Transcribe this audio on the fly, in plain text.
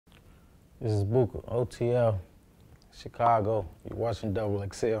This is Booka, OTL, Chicago. You're watching Double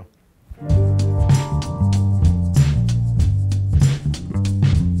XL.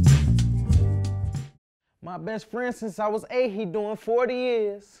 My best friend since I was 8, he doing 40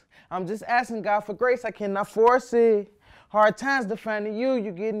 years. I'm just asking God for grace, I cannot force it. Hard times defining you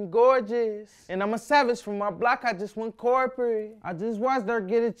getting gorgeous. And I'm a savage from my block, I just went corporate. I just watched her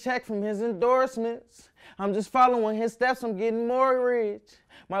get a check from his endorsements. I'm just following his steps, I'm getting more rich.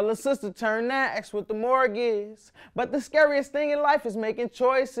 My little sister turned 9, asked what the mortgage. But the scariest thing in life is making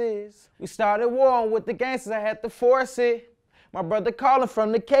choices. We started war with the gangsters, I had to force it. My brother calling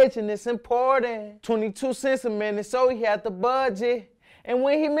from the cage and it's important. 22 cents a minute, so he had the budget. And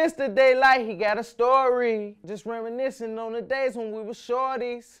when he missed the daylight, he got a story. Just reminiscing on the days when we were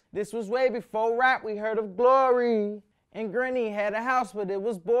shorties. This was way before rap, we heard of glory. And Granny had a house, but it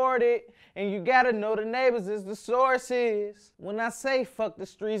was boarded. And you gotta know the neighbors is the sources. When I say fuck the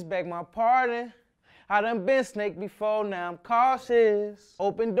streets, beg my pardon. I done been snaked before, now I'm cautious.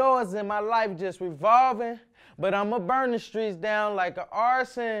 Open doors in my life just revolving. But I'ma burn the streets down like an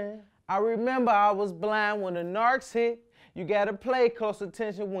arson. I remember I was blind when the narcs hit. You gotta pay close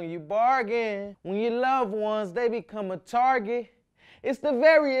attention when you bargain. When your loved ones, they become a target. It's the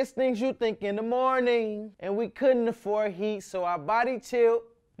various things you think in the morning. And we couldn't afford heat, so our body chilled.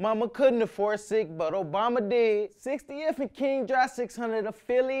 Mama couldn't afford sick, but Obama did. 60th and King Drive 600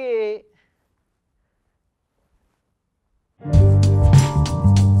 affiliate.